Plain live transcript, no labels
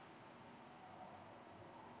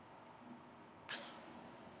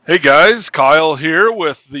Hey guys, Kyle here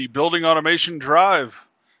with the Building Automation Drive.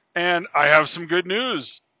 And I have some good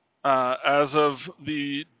news. As of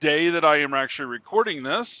the day that I am actually recording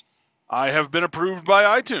this, I have been approved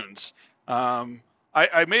by iTunes. Um,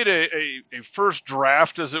 I made a first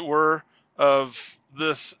draft, as it were, of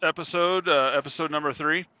this episode, episode number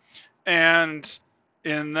 3. And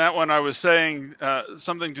in that one, I was saying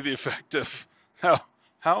something to the effect of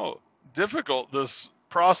how difficult this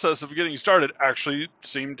process of getting started actually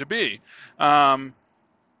seemed to be. Um,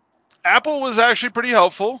 Apple was actually pretty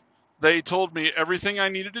helpful. They told me everything I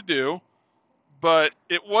needed to do, but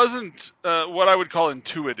it wasn't what I would call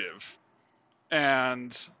intuitive.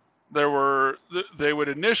 And they would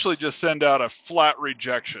initially just send out a flat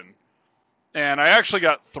rejection, and I actually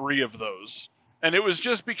got 3 of those, and it was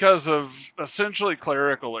just because of essentially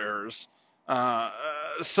clerical errors.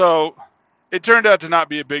 So it turned out to not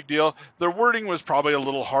be a big deal. The wording was probably a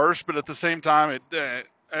little harsh, but at the same time,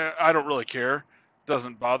 I don't really care. It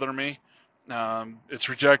doesn't bother me. It's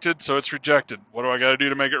rejected, so it's rejected. What do I got to do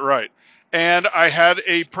to make it right? And I had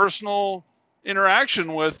a personal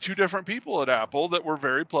interaction with 2 different people at Apple that were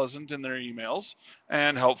very pleasant in their emails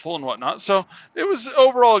and helpful and whatnot. So it was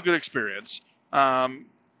overall a good experience. Um,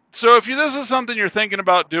 so if this is something you're thinking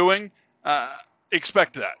about doing, uh,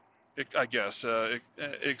 expect that. I guess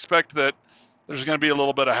expect that there's going to be a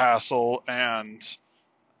little bit of hassle, and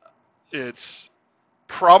it's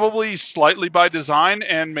probably slightly by design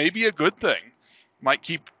and maybe a good thing. Might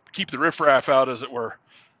keep the riffraff out, as it were.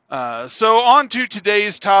 So on to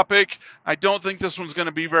today's topic. I don't think this one's going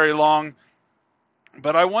to be very long,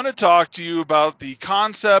 but I want to talk to you about the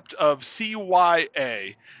concept of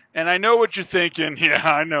CYA. And I know what you're thinking. Yeah,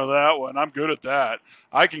 I know that one. I'm good at that.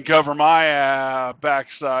 I can cover my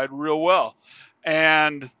backside real well.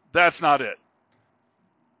 And that's not it.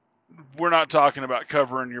 We're not talking about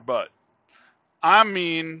covering your butt. I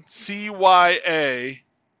mean, CYA,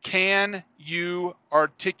 can you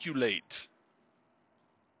articulate?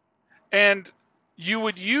 And you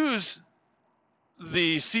would use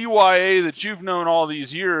the CYA that you've known all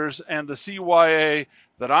these years and the CYA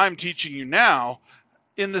that I'm teaching you now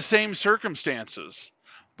in the same circumstances,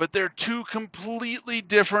 but they're 2 completely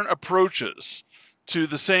different approaches to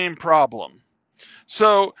the same problem.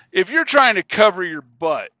 So if you're trying to cover your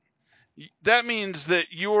butt, that means that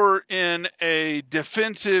you're in a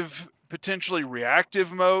defensive, potentially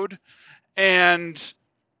reactive mode. And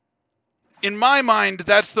in my mind,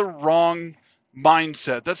 that's the wrong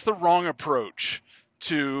mindset. That's the wrong approach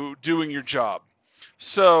to doing your job.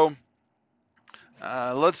 So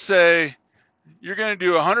let's say you're going to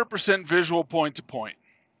do 100% visual point to point.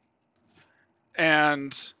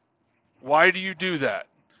 And why do you do that?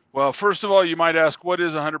 Well, first of all, you might ask, what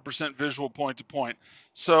is 100% visual point to point?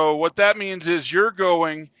 So, what that means is you're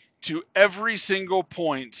going to every single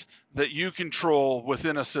point that you control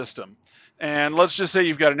within a system. And let's just say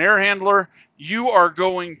you've got an air handler, you are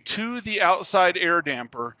going to the outside air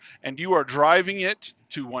damper and you are driving it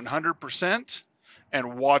to 100%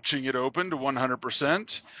 and watching it open to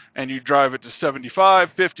 100%, and you drive it to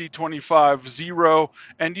 75, 50, 25, 0,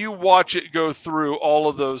 and you watch it go through all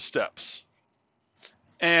of those steps.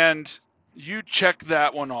 And you check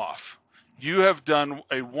that one off. You have done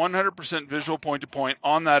a 100% visual point to point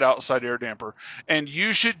on that outside air damper, and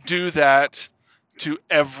you should do that to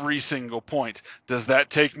every single point. Does that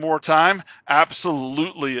take more time?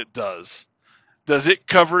 Absolutely, it does. Does it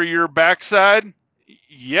cover your backside?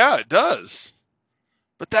 Yeah, it does.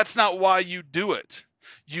 But that's not why you do it.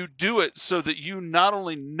 You do it so that you not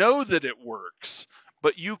only know that it works,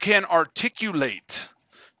 but you can articulate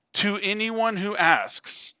to anyone who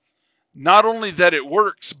asks not only that it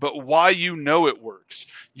works, but why you know it works.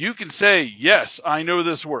 You can say, "Yes, I know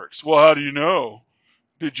this works." Well, how do you know?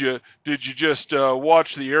 Did you just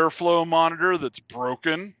watch the airflow monitor that's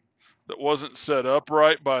broken, that wasn't set up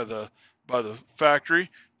right by the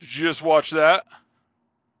factory? Did you just watch that?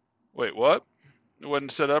 Wait, what? It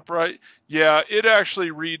wasn't set up right? Yeah, it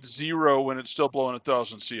actually reads 0 when it's still blowing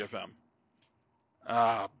 1,000 CFM.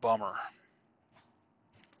 Ah, bummer.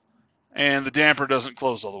 And the damper doesn't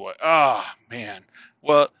close all the way. Ah, man.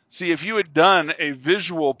 Well, see, if you had done a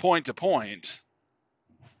visual point to point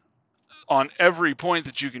on every point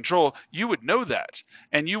that you control, you would know that.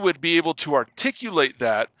 And you would be able to articulate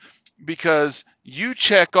that because you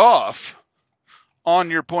check off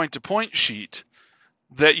on your point to point sheet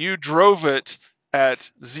that you drove it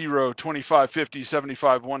at 0, 25, 50,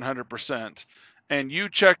 75, 100%. And you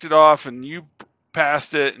checked it off and you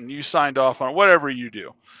passed it and you signed off on it, whatever you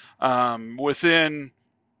do. Within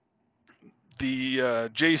the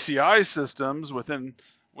JCI systems, within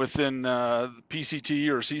PCT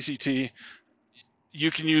or CCT,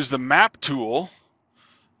 you can use the map tool,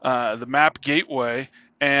 the map gateway,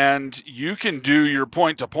 and you can do your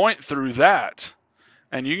point to point through that.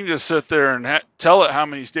 And you can just sit there and tell it how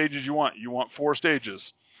many stages you want. You want 4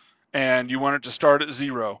 stages, and you want it to start at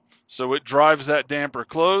 0. So it drives that damper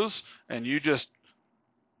close, and you just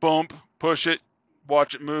boom, push it,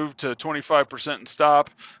 watch it move to 25% and stop.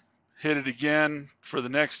 Hit it again for the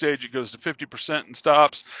next stage, it goes to 50% and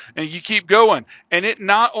stops, and you keep going. And it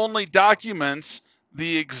not only documents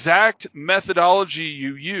the exact methodology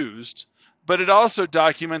you used, but it also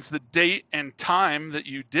documents the date and time that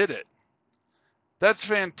you did it. That's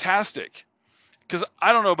fantastic, because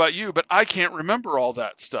I don't know about you, but I can't remember all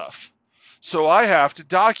that stuff. So I have to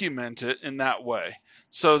document it in that way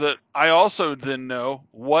so that I also then know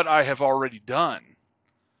what I have already done.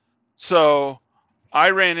 So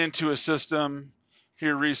I ran into a system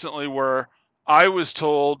here recently where I was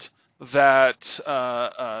told that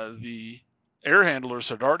the air handlers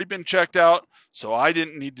had already been checked out, so I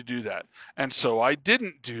didn't need to do that. And so I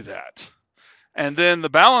didn't do that. And then the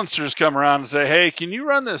balancers come around and say, "Hey, can you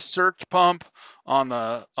run this circ pump on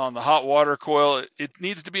the hot water coil? It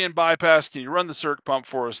needs to be in bypass. Can you run the circ pump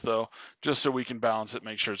for us though, just so we can balance it,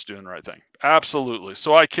 make sure it's doing the right thing?" Absolutely.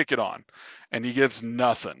 So I kick it on, and he gets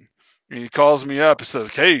nothing. And he calls me up and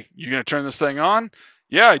says, "Hey, you gonna turn this thing on?"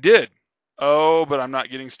 "Yeah, I did." "Oh, but I'm not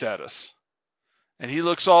getting status." And he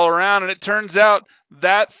looks all around, and it turns out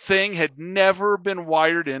that thing had never been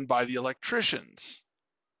wired in by the electricians.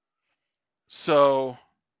 So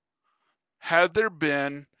had there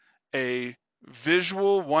been a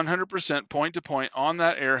visual 100% point to point on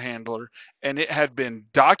that air handler, and it had been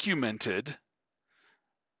documented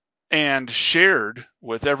and shared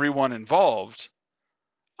with everyone involved,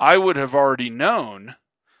 I would have already known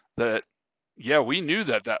that, yeah, we knew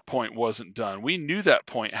that that point wasn't done. We knew that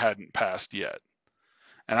point hadn't passed yet.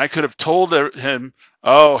 And I could have told him,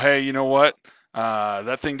 "Oh, hey, you know what?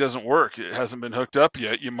 That thing doesn't work. It hasn't been hooked up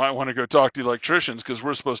yet. You might want to go talk to the electricians because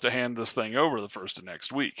we're supposed to hand this thing over the first of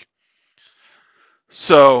next week."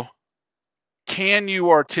 So, can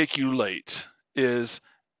you articulate is,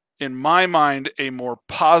 in my mind, a more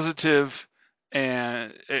positive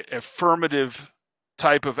and affirmative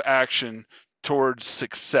type of action towards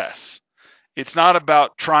success. It's not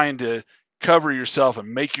about trying to cover yourself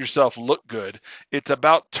and make yourself look good. It's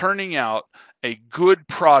about turning out a good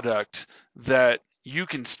product that you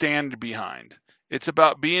can stand behind. It's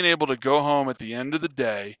about being able to go home at the end of the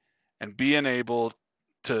day and being able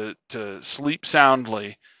to sleep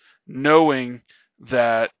soundly, knowing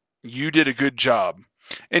that you did a good job.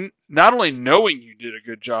 And not only knowing you did a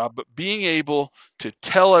good job, but being able to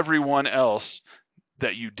tell everyone else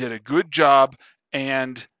that you did a good job,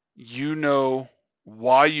 and you know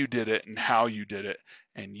why you did it and how you did it,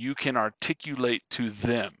 and you can articulate to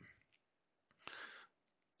them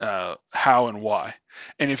how and why.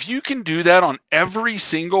 And if you can do that on every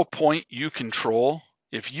single point you control,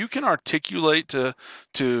 if you can articulate to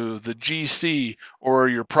the GC or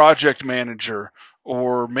your project manager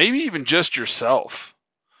or maybe even just yourself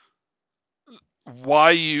why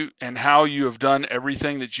you and how you have done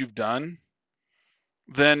everything that you've done,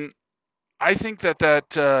 then I think that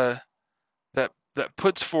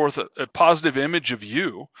puts forth a positive image of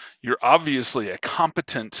you. You're obviously a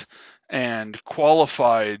competent and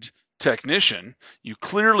qualified technician. You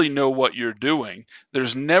clearly know what you're doing.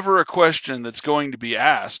 There's never a question that's going to be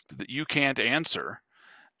asked that you can't answer.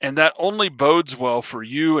 And that only bodes well for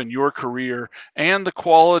you and your career and the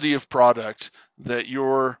quality of product that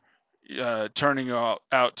you're turning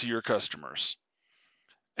out to your customers.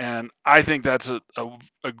 And I think that's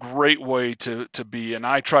a great way to be. And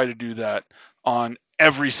I try to do that on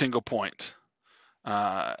every single point.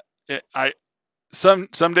 Uh, I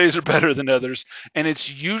some days are better than others, and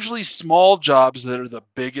it's usually small jobs that are the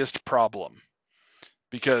biggest problem,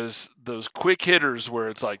 because those quick hitters where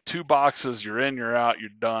it's like 2 boxes, you're in, you're out, you're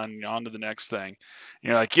done, you're on to the next thing. And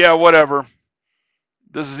you're like, yeah, whatever.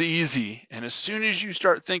 This is easy. And as soon as you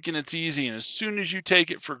start thinking it's easy, and as soon as you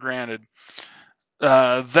take it for granted,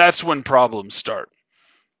 that's when problems start.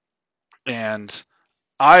 And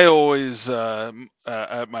I always at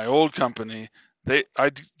my old company,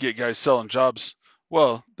 I'd get guys selling jobs.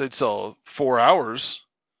 Well, they'd sell 4 hours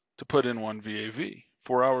to put in one VAV.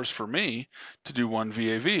 4 hours for me to do one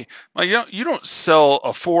VAV. Like, you don't sell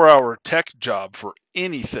a 4 hour tech job for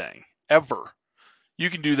anything ever. You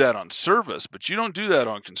can do that on service, but you don't do that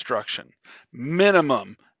on construction.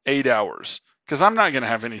 Minimum 8 hours, because I'm not going to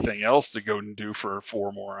have anything else to go and do for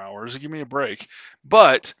 4 more hours. Give me a break.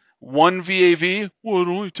 But one VAV, well, it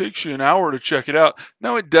only takes you an hour to check it out.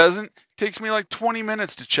 No, it doesn't. It takes me like 20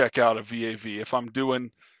 minutes to check out a VAV if I'm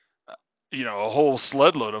doing a whole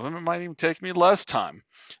sled load of them. It might even take me less time.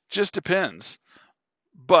 Just depends.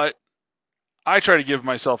 But I try to give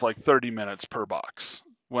myself like 30 minutes per box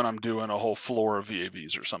when I'm doing a whole floor of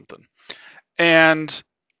VAVs or something. And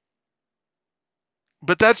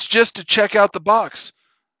but that's just to check out the box.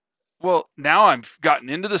 Well, now I've gotten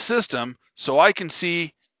into the system so I can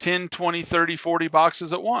see 10, 20, 30, 40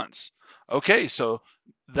 boxes at once. Okay, so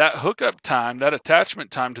that hookup time, that attachment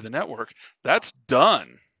time to the network, that's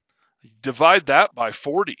done. Divide that by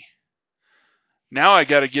 40. Now I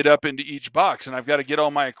got to get up into each box and I've got to get all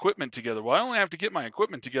my equipment together. Well, I only have to get my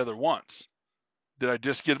equipment together once. Did I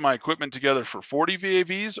just get my equipment together for 40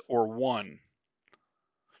 VAVs or one?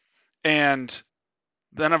 And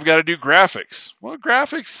then I've got to do graphics. Well,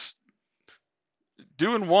 graphics,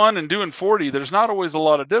 doing one and doing 40, there's not always a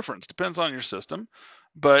lot of difference. Depends on your system.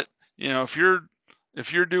 But, if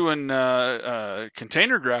you're doing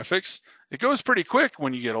container graphics, it goes pretty quick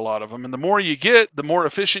when you get a lot of them. And the more you get, the more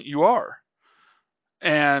efficient you are.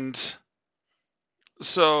 And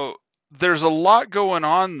so there's a lot going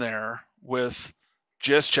on there with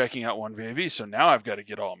just checking out one VAV. So now I've got to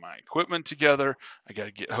get all my equipment together. I got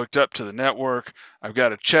to get hooked up to the network. I've got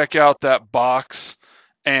to check out that box.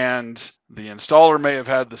 And the installer may have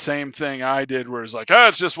had the same thing I did, where it's like,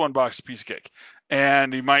 it's just one box, a piece of cake.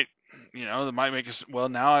 And he might, they might make us, well,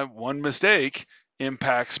 now I have one mistake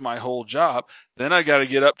impacts my whole job. Then I got to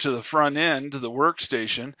get up to the front end, to the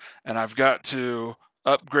workstation, and I've got to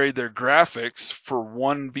upgrade their graphics for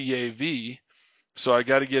one VAV. So I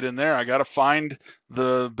got to get in there. I got to find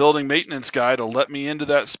the building maintenance guy to let me into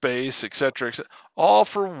that space, et cetera, et cetera, all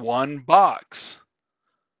for one box.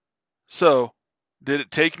 So did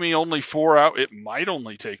it take me only 4 hours? It might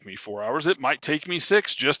only take me 4 hours. It might take me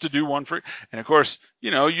 6 just to do one for. And of course,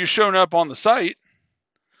 you've shown up on the site.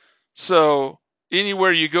 So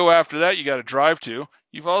anywhere you go after that, you got to drive to.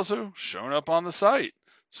 You've also shown up on the site.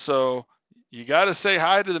 So you got to say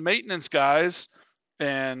hi to the maintenance guys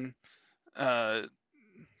and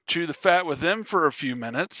chew the fat with them for a few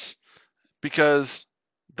minutes, because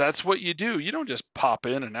that's what you do. You don't just pop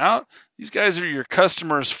in and out. These guys are your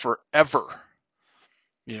customers forever.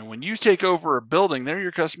 When you take over a building, they're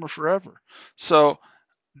your customer forever. So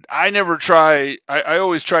I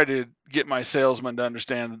always try to get my salesmen to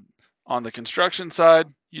understand, on the construction side,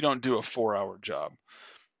 you don't do a 4-hour job.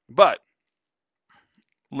 But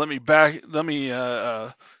let me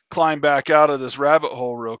climb back out of this rabbit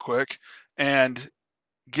hole real quick and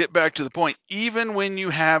get back to the point. Even when you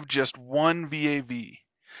have just one VAV,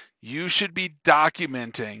 you should be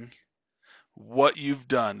documenting what you've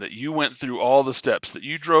done, that you went through all the steps, that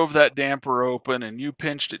you drove that damper open and you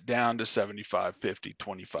pinched it down to 75, 50,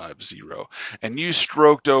 25, 0, and you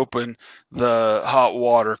stroked open the hot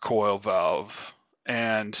water coil valve,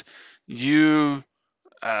 and you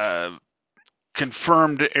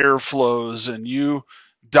confirmed airflows, and you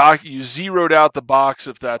zeroed out the box,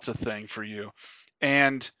 if that's a thing for you,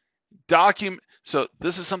 and document. So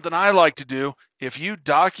this is something I like to do. If you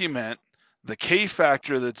document the K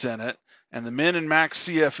factor that's in it and the min and max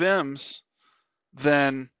CFMs,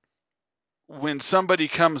 then when somebody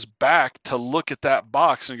comes back to look at that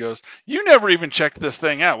box and goes, "You never even checked this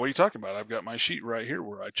thing out. What are you talking about? I've got my sheet right here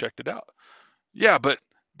where I checked it out." Yeah, but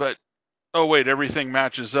oh wait, everything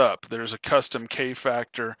matches up. There's a custom K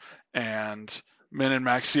factor and min and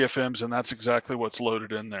max CFMs, and that's exactly what's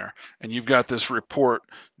loaded in there. And you've got this report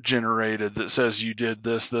generated that says you did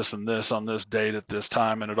this, this, and this on this date at this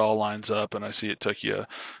time, and it all lines up. And I see it took you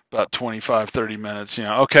about 25, 30 minutes.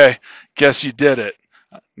 Okay, guess you did it.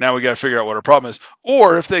 Now we got to figure out what our problem is.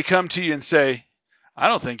 Or if they come to you and say, "I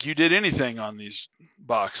don't think you did anything on these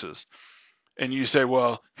boxes," and you say,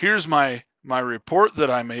 "Well, here's my report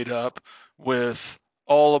that I made up with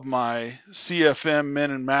all of my CFM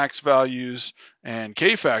min and max values and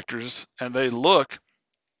K factors," and they look,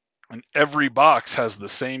 and every box has the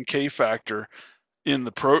same K factor in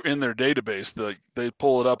their database. They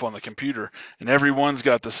pull it up on the computer, and everyone's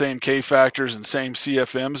got the same K factors and same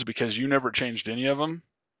CFMs because you never changed any of them.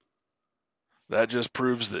 That just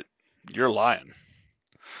proves that you're lying.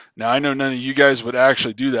 Now, I know none of you guys would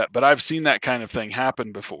actually do that, but I've seen that kind of thing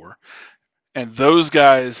happen before. And those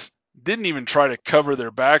guys didn't even try to cover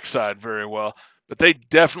their backside very well, but they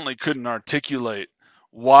definitely couldn't articulate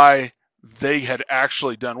why they had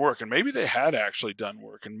actually done work. And maybe they had actually done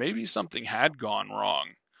work, and maybe something had gone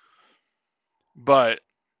wrong, but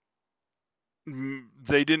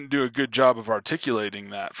they didn't do a good job of articulating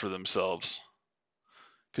that for themselves.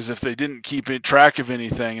 Because if they didn't keep track of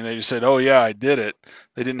anything and they just said, "Oh yeah, I did it,"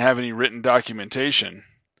 they didn't have any written documentation,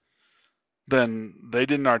 then they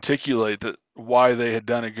didn't articulate that why they had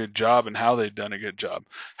done a good job and how they'd done a good job.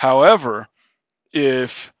 However,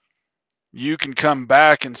 if you can come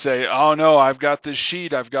back and say, oh no, I've got this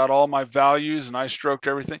sheet, I've got all my values, and I stroked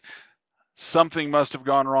everything, something must have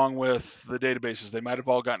gone wrong with the databases. They might have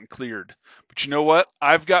all gotten cleared. But you know what?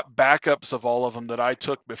 I've got backups of all of them that I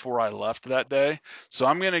took before I left that day. So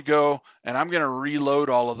I'm going to go and I'm going to reload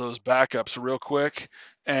all of those backups real quick,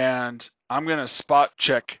 and I'm going to spot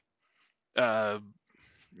check, uh,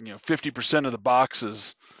 50% of the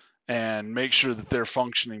boxes and make sure that they're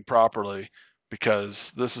functioning properly,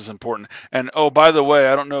 because this is important. And oh, by the way,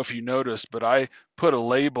 I don't know if you noticed, but I put a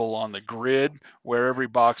label on the grid where every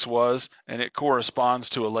box was, and it corresponds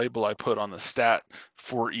to a label I put on the stat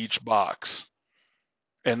for each box.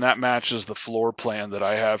 And that matches the floor plan that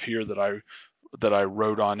I have here, that I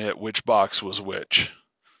wrote on it which box was which,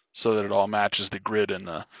 so that it all matches the grid and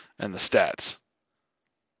the stats.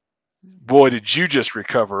 Boy, did you just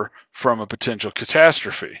recover from a potential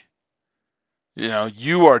catastrophe.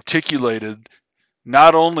 You articulated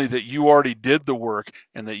not only that you already did the work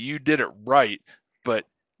and that you did it right, but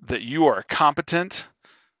that you are competent,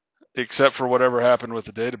 except for whatever happened with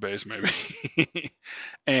the database, maybe.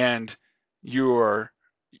 And you are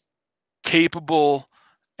capable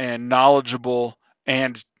and knowledgeable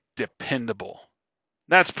and dependable.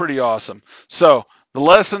 That's pretty awesome. So, the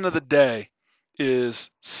lesson of the day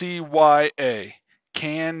is CYA.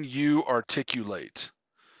 Can you articulate?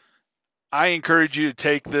 I encourage you to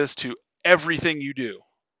take this to everything you do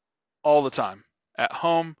all the time, at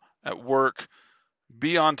home, at work.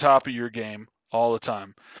 Be on top of your game all the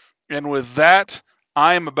time. And with that,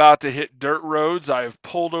 I am about to hit dirt roads. I have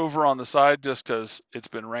pulled over on the side just because it's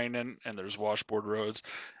been raining and there's washboard roads.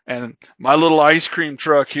 And my little ice cream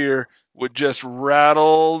truck here would just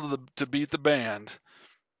rattle to beat the band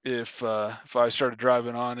if I started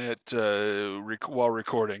driving on it while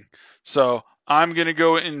recording. So I'm gonna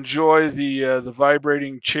go enjoy the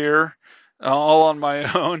vibrating chair all on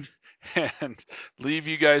my own and leave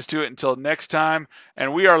you guys to it until next time.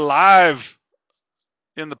 And we are live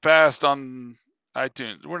in the past on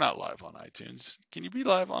iTunes. We're not live on iTunes. Can you be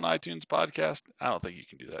live on iTunes podcast? I don't think you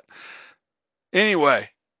can do that. Anyway,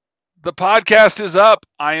 the podcast is up.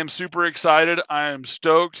 I am super excited. I am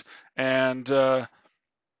stoked, and as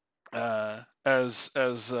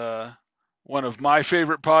one of my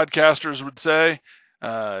favorite podcasters would say,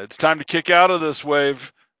 it's time to kick out of this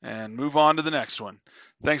wave and move on to the next one.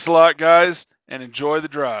 Thanks a lot, guys, and enjoy the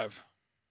drive.